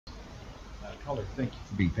Caller, thank you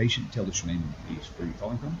for being patient. Tell us your name and please where you're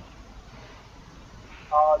calling from.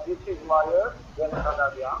 This is Mario,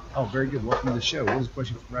 Canada. Oh, very good. Welcome to the show. What is the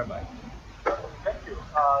question from Rabbi? Thank you.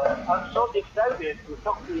 I'm so excited to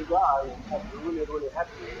talk to you guys. I'm really, really happy.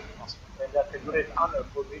 Awesome. And that's a great honor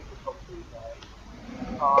for me to talk to you guys.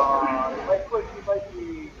 My question might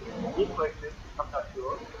be a deep question, I'm not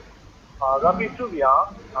sure. Rabbi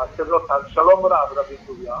Tovia, several times, Shalom Rav, Rabbi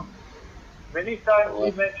Tovia. Many times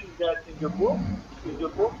he mentioned that in the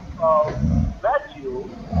book of Matthew,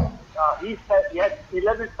 he has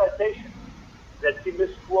 11 citations that he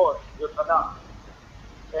misquotes the Tanakh.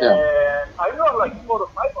 And I know like 4 or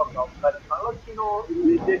 5 of them, but I'd like to know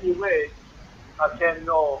if there's any way I can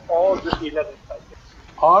know all the 11 citations.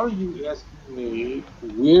 Are you asking me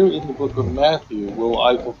where in the book of Matthew will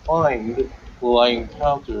I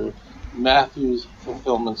encounter Matthew's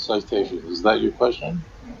fulfillment citation? Is that your question?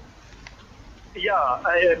 Yeah,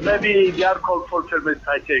 maybe they are called fulfillment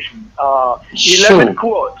citation. 11 Sure.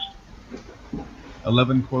 quotes.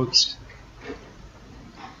 11 quotes.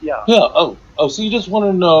 Yeah. Oh. So you just want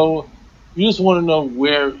to know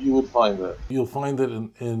where you would find that. You'll find it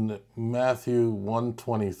in Matthew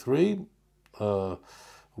 1:23,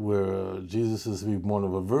 where Jesus is to be born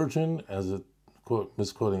of a virgin, as it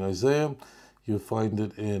misquoting Isaiah. You find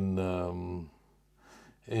it in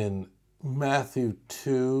Matthew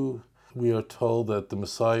 2. We are told that the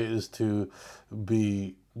Messiah is to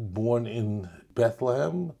be born in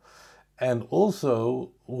Bethlehem. And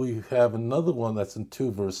also, we have another one that's in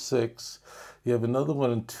 2 verse 6. You have another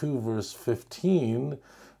one in 2 verse 15,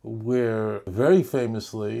 where very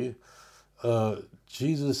famously,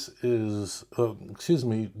 Joseph,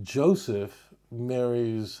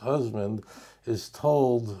 Mary's husband, is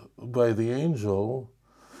told by the angel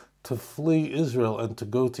to flee Israel and to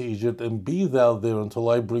go to Egypt, and be thou there until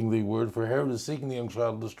I bring thee word, for Herod is seeking the young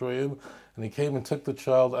child to destroy him. And he came and took the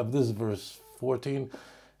child, this is verse 14,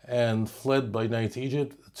 and fled by night to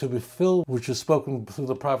Egypt, to fulfill which is spoken through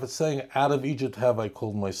the prophet, saying, out of Egypt have I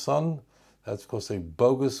called my son. That's, of course, a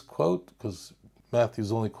bogus quote, because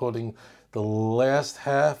Matthew's only quoting the last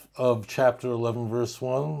half of chapter 11, verse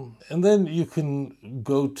 1. And then you can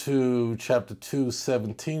go to chapter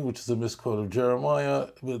 2:17, which is a misquote of Jeremiah,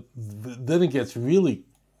 but then it gets really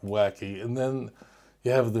wacky. And then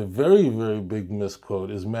you have the very, very big misquote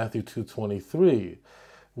is Matthew 2:23,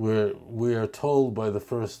 where we are told by the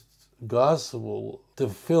first gospel to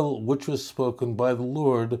fulfill which was spoken by the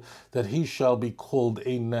Lord, that he shall be called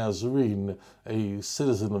a Nazarene, a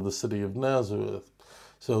citizen of the city of Nazareth.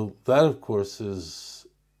 So that, of course, is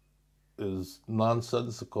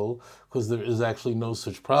nonsensical, because there is actually no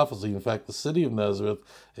such prophecy. In fact, the city of Nazareth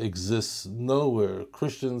exists nowhere.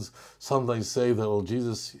 Christians sometimes say that, well,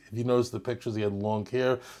 Jesus, if you notice the pictures, he had long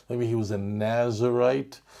hair, maybe he was a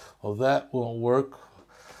Nazarite. Well, that won't work,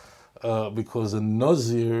 because a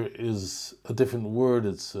Nazir is a different word.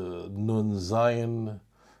 It's Nun Zayin,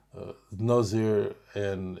 Nazir,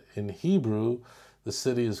 and in Hebrew, the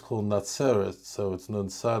city is called Nazareth, so it's Nun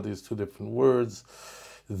Sad, these 2 different words.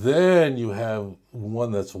 Then you have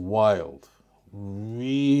one that's wild,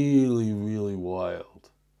 really, really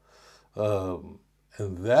wild.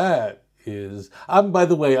 And that is, by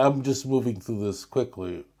the way, I'm just moving through this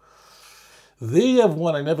quickly. There you have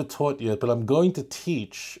one I never taught yet, but I'm going to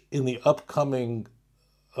teach in the upcoming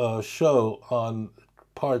show on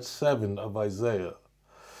part 7 of Isaiah,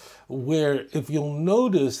 where if you'll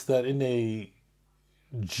notice that in a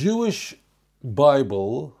Jewish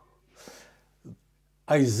Bible,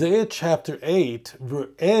 Isaiah chapter 8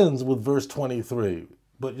 ends with verse 23.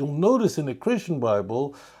 But you'll notice in the Christian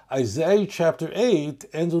Bible, Isaiah chapter 8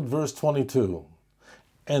 ends with verse 22.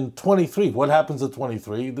 And 23, what happens at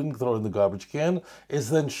 23? You didn't throw it in the garbage can. Is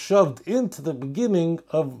then shoved into the beginning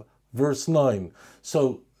of verse 9.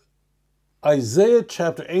 So Isaiah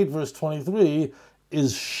chapter 8 verse 23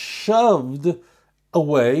 is shoved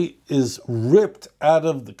away, is ripped out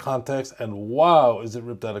of the context, and wow, is it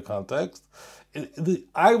ripped out of context.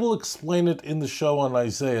 I will explain it in the show on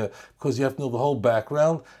Isaiah, because you have to know the whole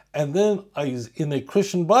background. And then in a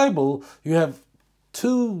Christian Bible, you have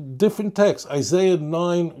 2 different texts. Isaiah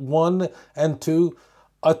 9:1 and 2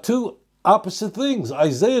 are 2 opposite things.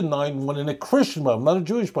 Isaiah 9:1 in a Christian Bible, not a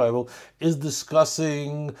Jewish Bible, is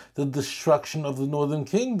discussing the destruction of the northern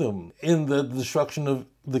kingdom, in the destruction of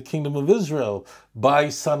the kingdom of Israel by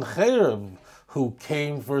Sancherib, who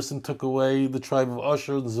came first and took away the tribe of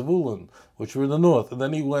Asher and Zebulun, which were in the north. And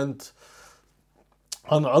then he went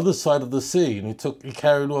on the other side of the sea, and he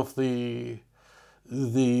carried off the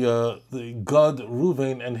the Gad,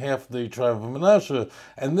 Reuven, and half the tribe of Manasseh.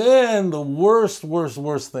 And then the worst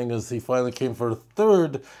thing is he finally came for a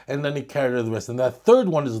third, and then he carried the rest. And that third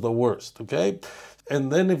one is the worst, okay? And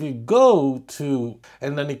then if you go to,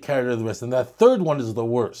 and then he carried the rest. And that third one is the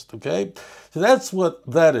worst, okay? So that's what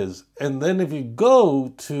that is. And then if you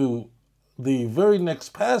go to the very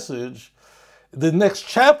next passage, the next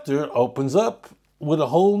chapter opens up with a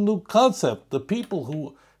whole new concept. The people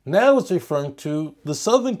who, now it's referring to the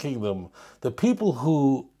southern kingdom. The people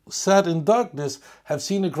who sat in darkness have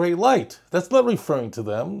seen a great light. That's not referring to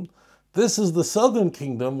them. This is the southern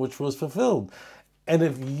kingdom which was fulfilled. And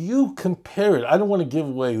if you compare it, I don't want to give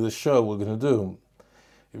away the show we're going to do.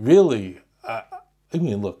 Really, I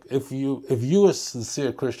mean, look, if you're a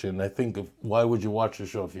sincere Christian, I think, why would you watch the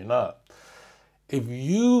show if you're not? If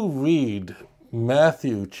you read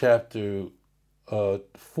Matthew chapter 4,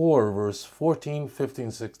 verse 14,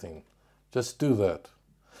 15, 16, just do that.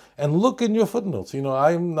 And look in your footnotes. You know,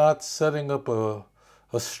 I'm not setting up a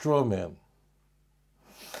straw man.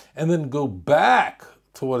 And then go back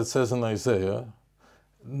to what it says in Isaiah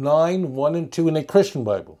 9, 1 and 2 in a Christian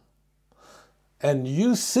Bible. And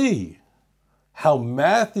you see how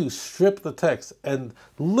Matthew stripped the text and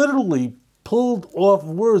literally pulled off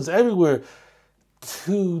words everywhere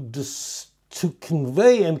to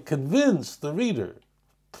convey and convince the reader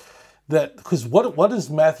that, because what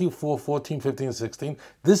is Matthew 4, 14, 15, 16?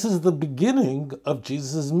 This is the beginning of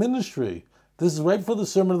Jesus' ministry. This is right before the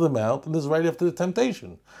Sermon on the Mount, and this is right after the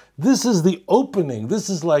temptation. This is the opening. This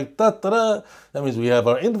is like, da-da-da. That means we have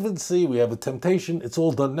our infancy, we have a temptation. It's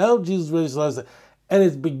all done now. Jesus realized it. And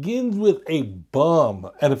it begins with a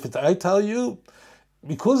bomb. And if I tell you,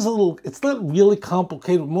 because it's not really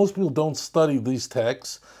complicated. Most people don't study these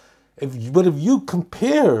texts. But if you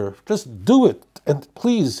compare, just do it. And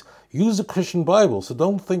please, use a Christian Bible. So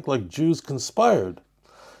don't think like Jews conspired.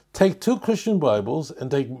 Take two Christian Bibles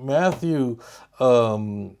and take Matthew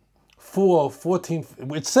 4, 14.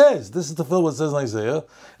 It says, this is the film, what it says in Isaiah.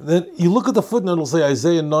 And then you look at the footnote, it'll say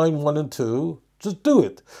Isaiah 9, 1 and 2. Just do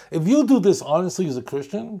it. If you do this honestly as a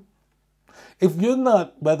Christian, if you're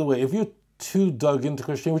not, by the way, if you're too dug into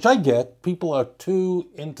Christianity, which I get, people are too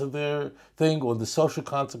into their thing or the social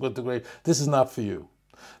consequence of great, this is not for you.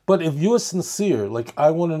 But if you're sincere, like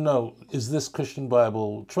I want to know, is this Christian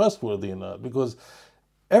Bible trustworthy or not? Because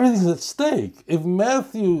everything's at stake. If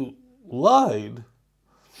Matthew lied,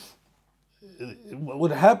 what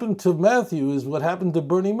happened to Matthew is what happened to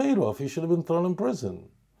Bernie Madoff. He should have been thrown in prison.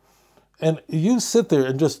 And you sit there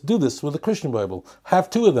and just do this with a Christian Bible. Have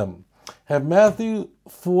two of them. Have Matthew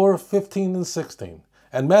 4, 15 and 16.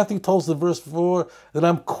 And Matthew tells the verse 4 that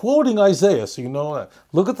I'm quoting Isaiah, so you know that.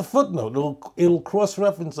 Look at the footnote. It'll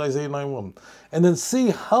cross-reference Isaiah 9:1. And then see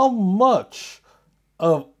how much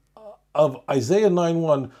of Isaiah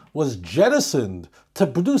 9:1 was jettisoned to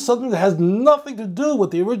produce something that has nothing to do with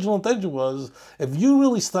what the original intention was. If you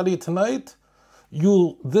really study it tonight,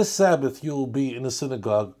 this Sabbath you'll be in a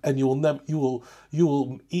synagogue and you will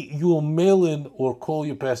mail in or call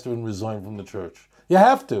your pastor and resign from the church. You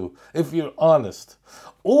have to, if you're honest.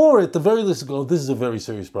 Or at the very least go, this is a very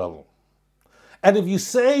serious problem. And if you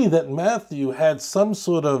say that Matthew had some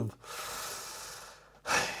sort of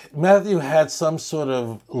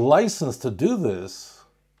license to do this,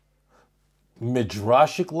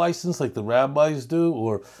 midrashic license like the rabbis do,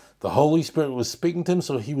 or the Holy Spirit was speaking to him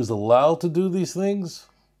so he was allowed to do these things,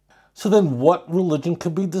 so then what religion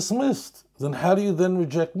could be dismissed? Then how do you then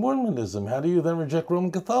reject Mormonism? How do you then reject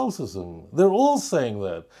Roman Catholicism? They're all saying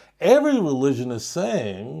that. Every religion is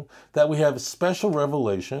saying that we have a special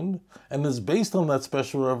revelation, and it's based on that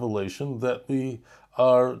special revelation that we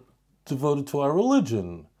are devoted to our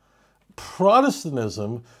religion.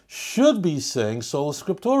 Protestantism should be saying sola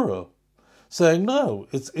scriptura, saying no,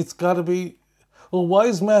 it's got to be. Well, why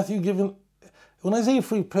is Matthew given? When I say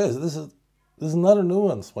free pass, this is not a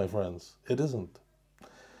nuance, my friends. It isn't.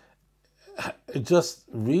 Just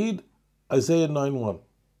read Isaiah 9:1.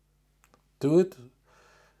 Do it,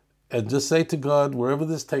 and just say to God, wherever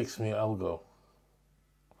this takes me, I'll go.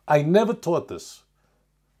 I never taught this.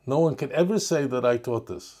 No one can ever say that I taught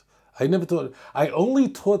this. I never taught it. I only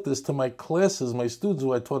taught this to my classes, my students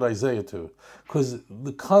who I taught Isaiah to, because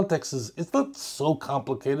the context it's not so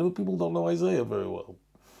complicated, but people don't know Isaiah very well.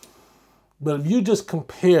 But if you just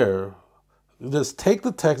compare, just take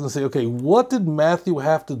the text and say, okay, what did Matthew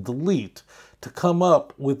have to delete to come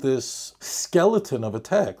up with this skeleton of a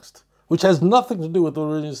text, which has nothing to do with what the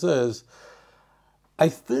religion says? I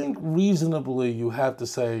think reasonably you have to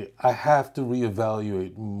say, I have to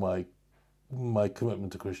reevaluate my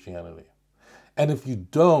commitment to Christianity. And if you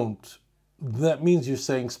don't, that means you're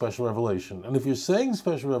saying special revelation. And if you're saying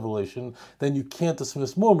special revelation, then you can't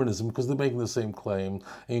dismiss Mormonism because they're making the same claim.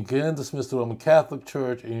 And you can't dismiss the Roman Catholic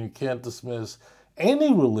Church, and you can't dismiss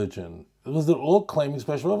any religion because they're all claiming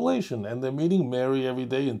special revelation. And they're meeting Mary every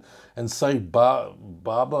day and Sai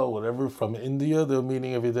Baba, or whatever, from India, they're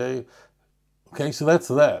meeting every day. Okay, so that's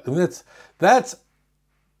that. I mean, that's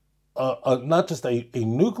not just a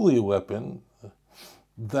nuclear weapon,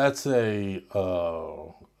 that's a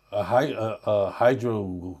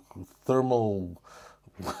hydrothermal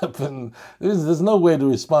weapon. There's no way to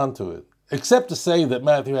respond to it, except to say that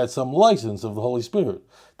Matthew had some license of the Holy Spirit.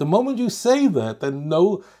 The moment you say that, then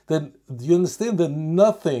you understand that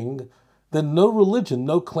no religion,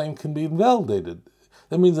 no claim can be invalidated.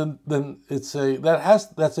 That means then that's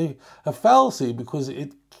a fallacy because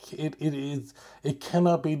it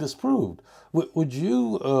cannot be disproved. Would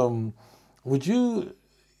you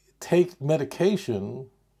take medication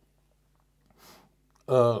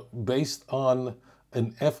based on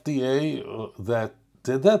an FDA that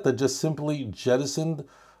did that just simply jettisoned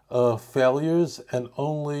failures and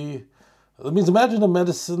only? That means imagine a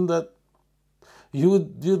medicine that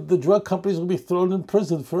the drug companies would be thrown in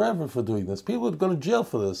prison forever for doing this. People would go to jail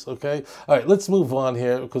for this, okay? All right, let's move on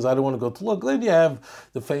here because I don't want to go too long. Then you have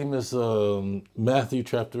the famous Matthew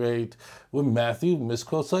chapter 8, where Matthew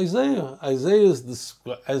misquotes Isaiah. Isaiah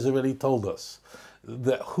has already told us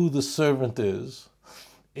that who the servant is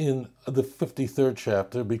in the 53rd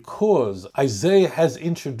chapter because Isaiah has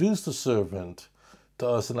introduced the servant to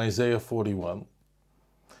us in Isaiah 41.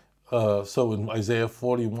 So in Isaiah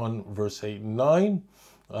 41, verse 8 and 9,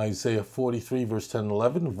 Isaiah 43, verse 10 and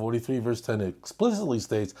 11, 43, verse 10 explicitly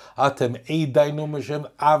states, Atem Eidai no Hashem,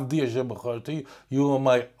 Avdi Hashem B'charti, you are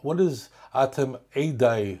my, what is Atem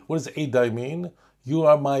Eidai? What does Eidai mean? You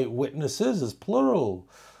are my witnesses, is plural.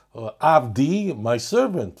 Avdi, my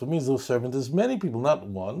servant. It means the servant is many people, not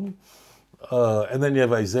one. And then you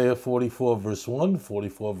have Isaiah 44 verse 1,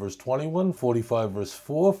 44 verse 21, 45 verse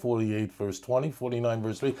 4, 48 verse 20, 49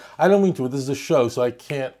 verse 3. I don't mean to, this is a show, so I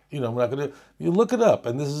can't, I'm not going to, you look it up.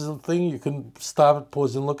 And this is a thing, you can stop it,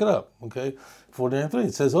 pause, and look it up, okay? 49 3,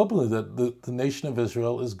 it says openly that the nation of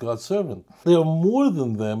Israel is God's servant. They are more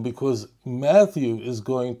than them because Matthew is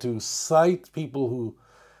going to cite people who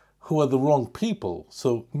are the wrong people.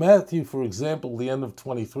 So Matthew, for example, the end of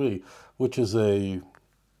 23, which is a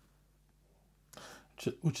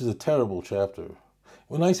terrible chapter.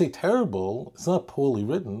 When I say terrible, it's not poorly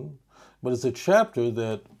written, but it's a chapter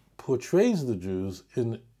that portrays the Jews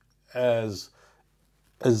as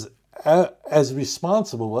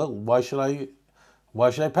responsible. Well, why should I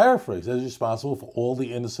paraphrase? As responsible for all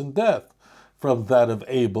the innocent death, from that of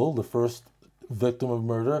Abel, the first victim of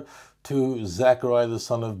murder, to Zechariah, the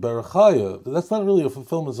son of Berechiah. That's not really a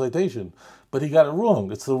fulfillment citation, but he got it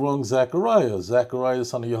wrong. It's the wrong Zechariah. Zechariah, the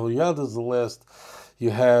son of Jehoiada, is the last. You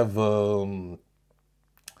have then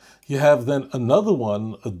another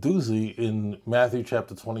one, a doozy, in Matthew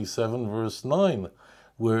chapter 27, verse 9,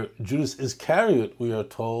 where Judas Iscariot, we are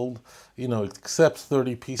told, accepts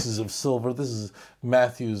 30 pieces of silver. This is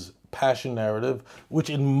Matthew's passion narrative, which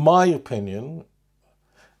in my opinion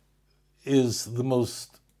is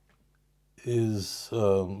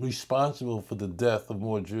responsible for the death of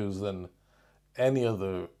more Jews than any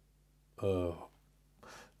other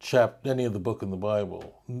any other book in the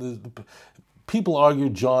Bible. People argue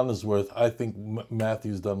John is worth. I think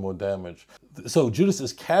Matthew's done more damage. So Judas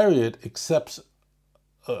Iscariot accepts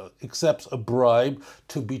a bribe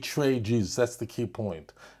to betray Jesus. That's the key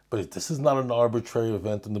point. But this is not an arbitrary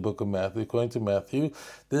event in the book of Matthew. According to Matthew,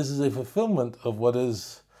 this is a fulfillment of what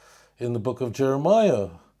is in the book of Jeremiah.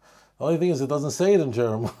 The only thing is it doesn't say it in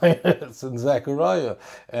Jeremiah, it's in Zechariah,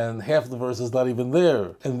 and half the verse is not even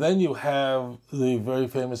there. And then you have the very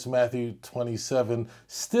famous Matthew 27,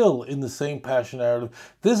 still in the same passion narrative.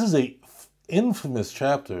 This is a infamous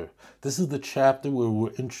chapter. This is the chapter where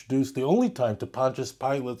we're introduced the only time to Pontius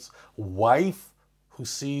Pilate's wife, who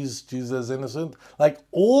sees Jesus as innocent. Like,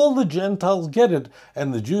 all the Gentiles get it,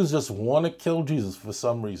 and the Jews just want to kill Jesus for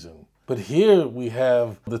some reason. But here we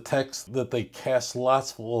have the text that they cast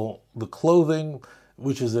lots for the clothing,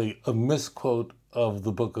 which is a misquote of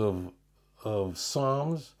the book of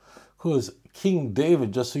Psalms, because King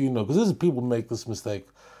David, just so you know, because this is people make this mistake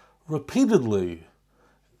repeatedly.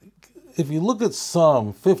 If you look at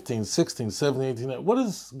Psalm 15, 16, 17, 18, what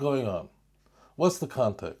is going on? What's the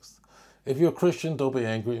context? If you're a Christian, don't be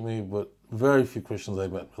angry at me, but very few Christians I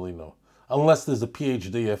met really know. Unless there's a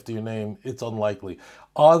PhD after your name, it's unlikely.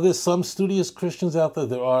 Are there some studious Christians out there?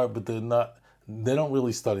 There are, but they don't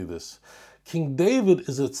really study this. King David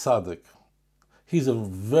is a tzaddik. He's a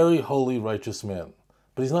very holy, righteous man,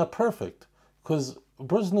 but he's not perfect. Because a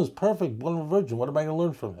person who's perfect, born of a virgin, what am I going to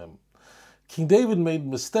learn from him? King David made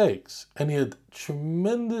mistakes, and he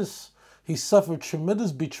suffered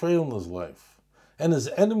tremendous betrayal in his life. And his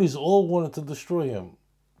enemies all wanted to destroy him.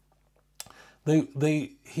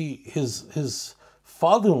 His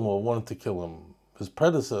father-in-law wanted to kill him, his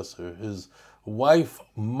predecessor, his wife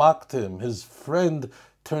mocked him, his friend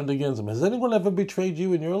turned against him. Has anyone ever betrayed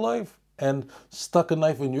you in your life and stuck a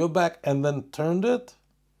knife in your back and then turned it?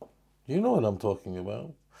 You know what I'm talking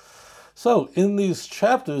about. So in these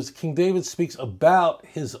chapters, King David speaks about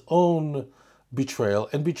his own betrayal,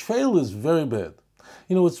 and betrayal is very bad.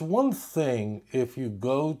 You know, it's one thing if you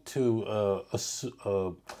go to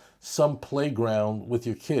some playground with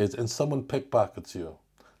your kids and someone pickpockets you.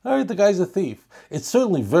 All right, the guy's a thief. It's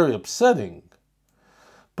certainly very upsetting.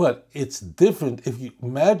 But it's different if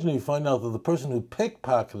you find out that the person who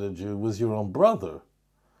pickpocketed you was your own brother.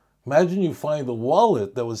 Imagine you find the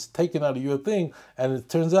wallet that was taken out of your thing and it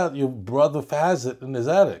turns out your brother has it in his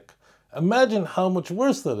attic. Imagine how much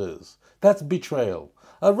worse that is. That's betrayal.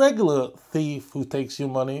 A regular thief who takes your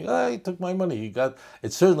money, he took my money.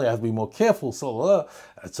 It certainly has to be more careful. So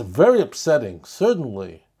it's a very upsetting,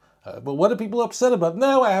 certainly. But what are people upset about?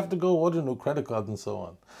 Now I have to go order new credit cards and so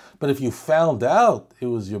on. But if you found out it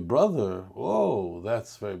was your brother, oh,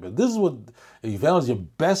 that's very bad. This is what, if you found it was your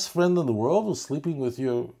best friend in the world was sleeping with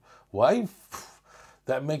your wife,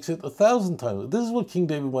 that makes it 1,000 times. This is what King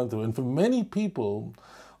David went through. And for many people,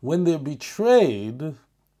 when they're betrayed,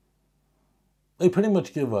 they pretty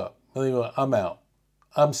much give up. And they go, I'm out.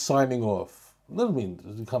 I'm signing off. It doesn't mean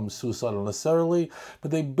to become suicidal necessarily, but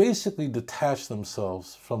they basically detach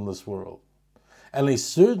themselves from this world. And they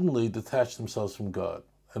certainly detach themselves from God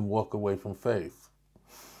and walk away from faith.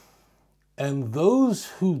 And those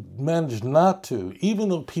who managed not to, even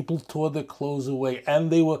though people tore their clothes away, and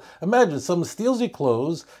they were, imagine someone steals your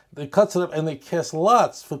clothes, they cuts it up, and they cast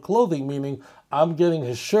lots for clothing, meaning I'm getting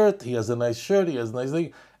his shirt, he has a nice shirt, he has a nice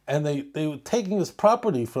thing, and they were taking his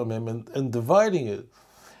property from him and dividing it.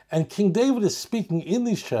 And King David is speaking in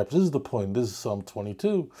these chapters. This is the point. This is Psalm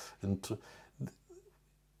 22. And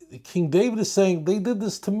King David is saying, they did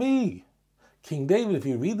this to me. King David, if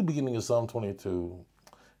you read the beginning of Psalm 22,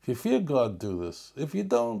 if you fear God, do this. If you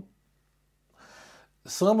don't,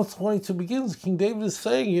 Psalm 22 begins. King David is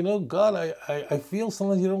saying, you know, God, I feel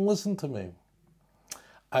sometimes you don't listen to me.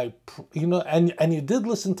 And you did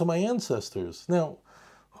listen to my ancestors. Now,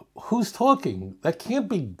 who's talking? That can't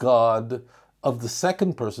be God of the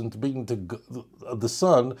second person speaking to the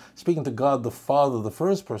Son, speaking to God the Father, the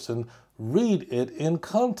first person. Read it in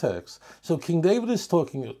context. So King David is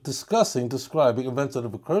describing events that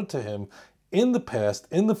have occurred to him in the past,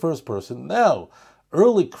 in the first person. Now,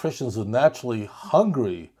 early Christians were naturally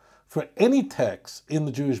hungry for any text in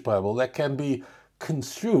the Jewish Bible that can be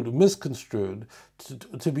misconstrued,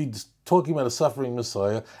 to be talking about a suffering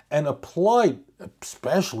Messiah, and applied,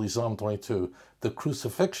 especially Psalm 22, the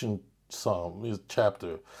crucifixion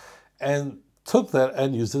chapter, and took that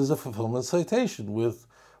and used it as a fulfillment citation with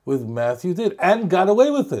Matthew did, and got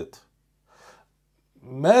away with it.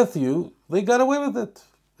 Matthew, they got away with it.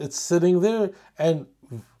 It's sitting there, and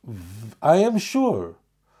I am sure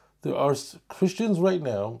there are Christians right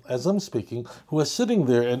now, as I'm speaking, who are sitting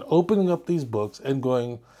there and opening up these books and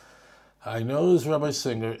going, I know this Rabbi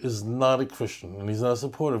Singer is not a Christian, and he's not a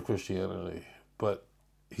supporter of Christianity, but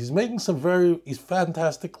he's making some he's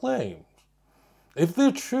fantastic claims. If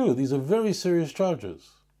they're true, these are very serious charges.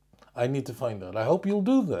 I need to find out. I hope you'll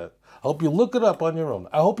do that. I hope you'll look it up on your own.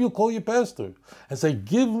 I hope you'll call your pastor and say,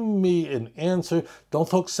 give me an answer. Don't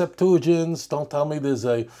talk Septuagints. Don't tell me there's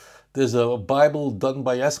a Bible done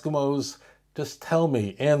by Eskimos. Just tell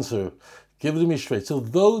me, answer. Give it to me straight. So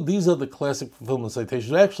though these are the classic fulfillment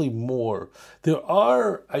citations, actually more. There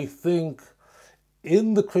are, I think,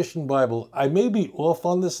 in the Christian Bible, I may be off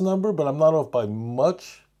on this number, but I'm not off by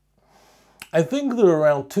much. I think there are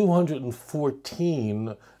around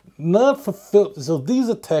 214 not fulfilled. So these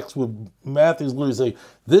are texts where Matthew's literally saying,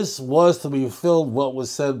 this was to be fulfilled what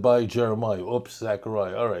was said by Jeremiah. Oops,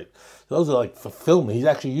 Zechariah. All right. Those are like fulfillment. He's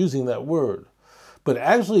actually using that word. But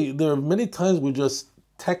actually, there are many times where just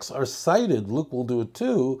texts are cited. Luke will do it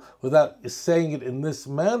too, without saying it in this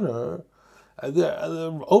manner. There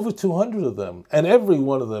are over 200 of them, and every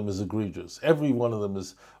one of them is egregious. Every one of them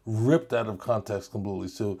is ripped out of context completely.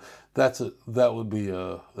 So that would be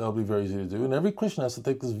very easy to do, and every Christian has to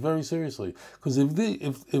take this very seriously. Because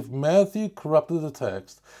if Matthew corrupted the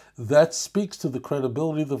text, that speaks to the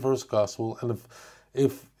credibility of the first gospel, and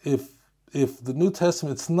if the New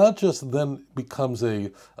Testament, it's not just then becomes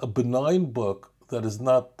a benign book that is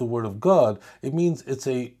not the word of God, it means it's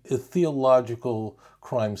a theological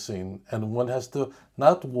crime scene, and one has to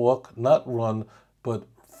not walk, not run, but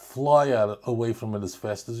fly away from it as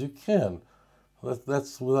fast as you can.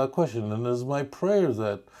 That's without question. And it is my prayer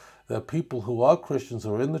that people who are Christians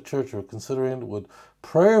or in the church or considering it would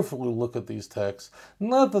prayerfully look at these texts.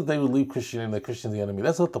 Not that they would leave Christianity, that Christian is the enemy.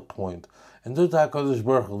 That's not the point. And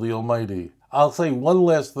the Almighty. I'll say one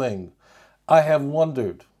last thing. I have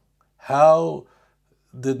wondered, how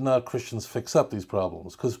did not Christians fix up these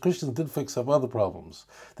problems? Because Christians did fix up other problems.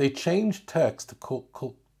 They changed text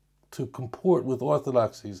to comport with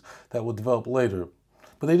orthodoxies that would develop later.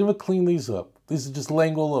 But they didn't clean these up. These are just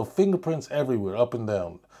laying all of fingerprints everywhere, up and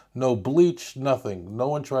down. No bleach, nothing. No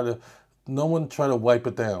one tried to wipe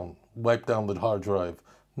it down, wipe down the hard drive.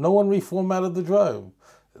 No one reformatted the drive.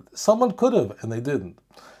 Someone could have, and they didn't.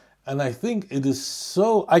 And I think it is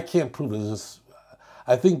so, I can't prove it.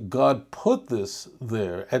 I think God put this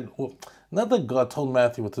there, and not that God told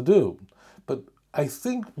Matthew what to do, but I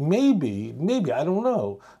think maybe, I don't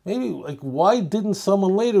know, maybe like, why didn't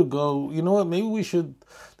someone later go, you know what, maybe we should,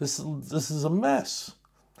 this is a mess.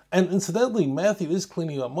 And incidentally, Matthew is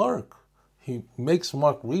cleaning up Mark. He makes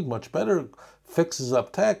Mark read much better, fixes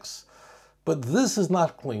up texts, but this is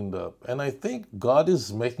not cleaned up. And I think God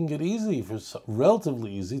is making it easy,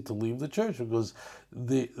 relatively easy, to leave the church, because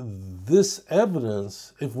this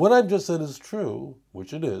evidence, if what I've just said is true,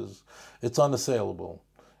 which it is, it's unassailable.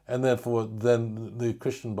 And therefore, then the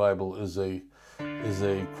Christian Bible is a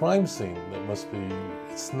crime scene that must be,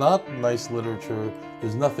 it's not nice literature.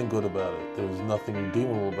 There's nothing good about it. There's nothing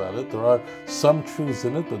redeemable about it. There are some truths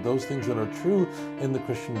in it, but those things that are true in the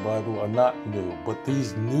Christian Bible are not new. But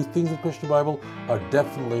these new things in the Christian Bible are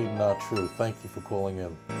definitely not true. Thank you for calling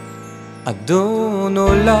in. אדון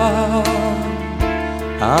עולם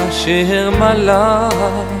אשר מלך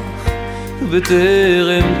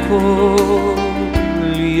בטרם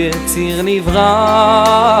כל יציר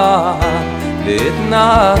נברא לעת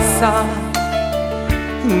נעשה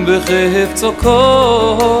בחפצו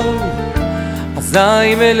כל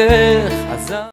אזי מלך